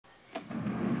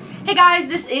Hey guys,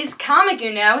 this is Comic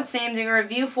Uno. Today I'm doing a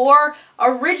review for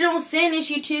Original Sin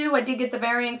issue 2. I did get the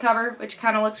variant cover, which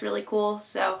kind of looks really cool.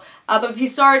 So, but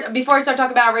before I start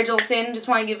talking about Original Sin, just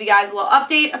want to give you guys a little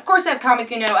update. Of course, I have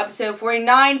Comic Uno episode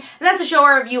 49, and that's the show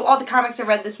where I review all the comics I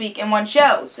read this week in one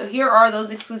show. So here are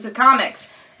those exclusive comics.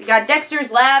 We got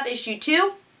Dexter's Lab issue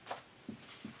 2,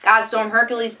 Godstorm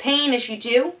Hercules Pain issue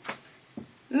 2,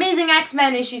 Amazing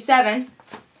X-Men issue 7,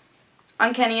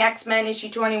 Uncanny X-Men issue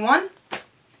 21,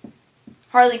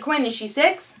 Harley Quinn issue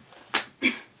 6,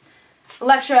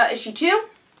 Elektra issue 2,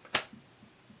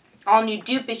 All New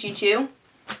Dupe issue 2,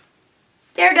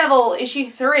 Daredevil issue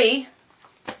 3,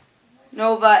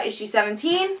 Nova issue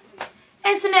 17,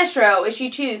 and Sinestro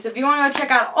issue 2. So if you want to go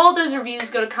check out all those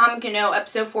reviews, go to Comic Uno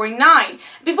episode 49.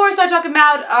 Before I start talking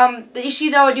about the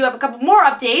issue, though, I do have a couple more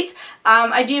updates.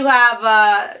 I do have,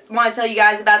 want to tell you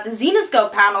guys about the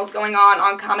Zenescope panels going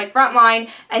on Comic Frontline.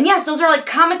 And yes, those are like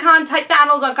Comic-Con type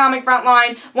panels on Comic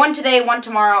Frontline. One today, one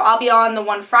tomorrow. I'll be on the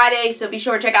one Friday, so be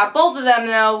sure to check out both of them,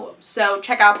 though. So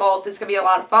check out both. It's going to be a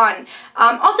lot of fun.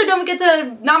 Also, don't forget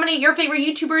to nominate your favorite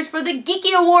YouTubers for the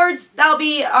Geeky Awards. That'll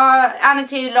be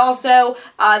annotated also.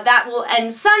 That will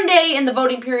end Sunday, and the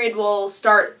voting period will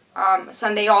start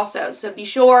Sunday also, so be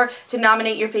sure to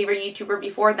nominate your favorite YouTuber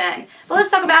before then. But let's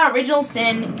talk about Original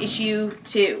Sin issue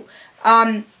 2.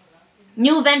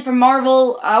 New event from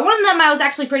Marvel. One of them I was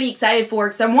actually pretty excited for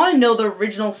because I want to know the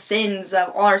original sins of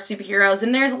all our superheroes,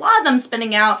 and there's a lot of them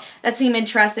spinning out that seem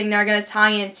interesting. They're going to tie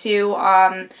into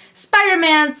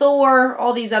Spider-Man, Thor,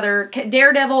 all these other,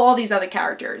 Daredevil, all these other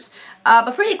characters.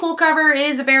 But pretty cool cover. It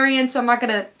is a variant, so I'm not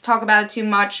going to talk about it too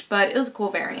much, but it was a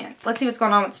cool variant. Let's see what's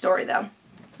going on with the story, though.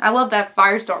 I love that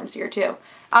Firestorm's here, too.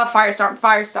 Firestar.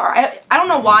 I don't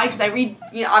know why, because I read,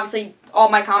 obviously, all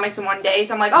my comics in one day,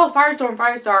 so I'm like, oh,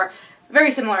 Firestar. Very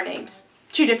similar names.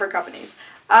 Two different companies.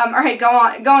 Alright,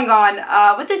 going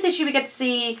on. With this issue, we get to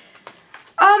see,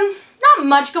 not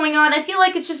much going on. I feel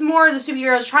like it's just more of the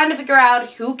superheroes trying to figure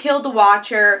out who killed the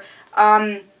Watcher.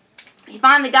 You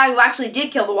find the guy who actually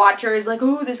did kill the Watcher is like,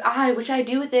 oh, this eye, what should I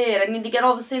do with it? I need to get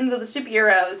all the sins of the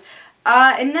superheroes.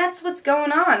 And that's what's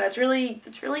going on. That's really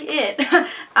it.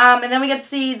 And then we get to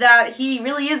see that he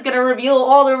really is going to reveal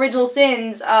all the original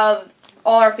sins of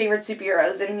all our favorite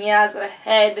superheroes. And he has a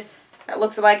head that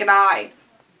looks like an eye.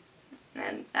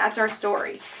 And that's our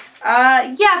story.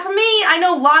 Yeah, for me, I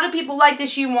know a lot of people liked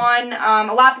issue 1.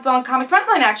 A lot of people on Comic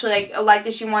Frontline actually liked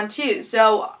issue 1 too.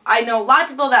 So I know a lot of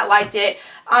people that liked it.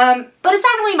 But it's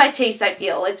not really my taste, I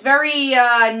feel. It's very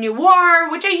noir,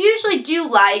 which I usually do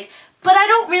like. But I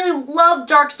don't really love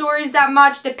dark stories that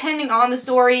much, depending on the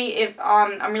story, if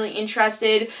I'm really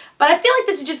interested. But I feel like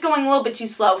this is just going a little bit too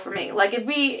slow for me. Like, if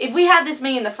we had this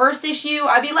made in the first issue,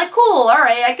 I'd be like, cool,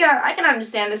 alright, I can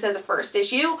understand this as a first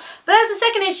issue. But as a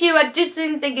second issue, I just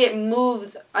didn't think it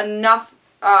moved enough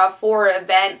for an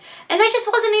event, and I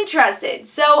just wasn't interested.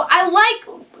 So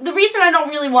the reason I don't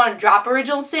really want to drop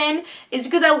Original Sin is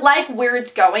because I like where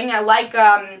it's going.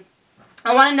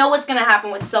 I want to know what's going to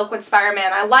happen with Silk with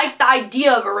Spider-Man. I like the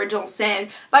idea of Original Sin,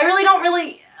 but I really don't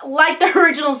like the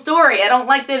original story. I don't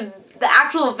like the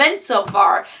actual event so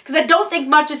far, because I don't think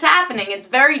much is happening. It's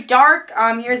very dark.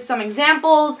 Here's some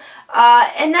examples,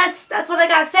 and that's what I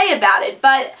gotta say about it.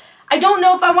 But I don't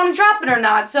know if I want to drop it or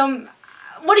not, so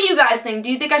what do you guys think?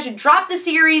 Do you think I should drop the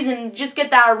series and just get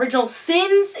that Original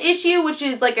Sins issue, which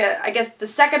is like I guess the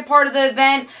second part of the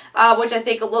event, which I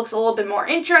think looks a little bit more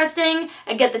interesting,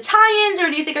 and get the tie-ins, or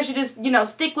do you think I should just,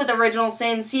 stick with Original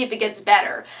Sin, see if it gets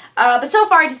better? But so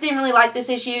far, I just didn't really like this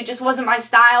issue. It just wasn't my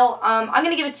style. I'm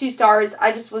going to give it 2 stars.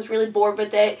 I just was really bored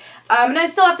with it. And I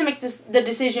still have to make the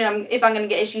decision if I'm going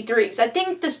to get issue 3. So I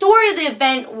think the story of the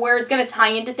event, where it's going to tie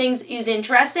into things, is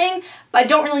interesting, but I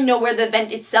don't really know where the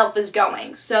event itself is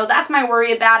going. So that's my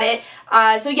worry about it.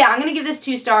 So yeah, I'm going to give this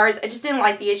 2 stars. I just didn't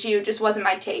like the issue. It just wasn't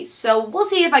my taste. So we'll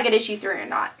see if I get issue 3 or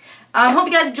not. Hope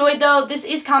you guys enjoyed, though. This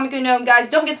is Comic Uno. Guys,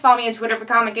 don't forget to follow me on Twitter for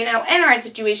Comic Uno and the right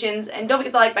situations. And don't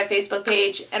forget to like my Facebook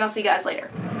page. And I'll see you guys later.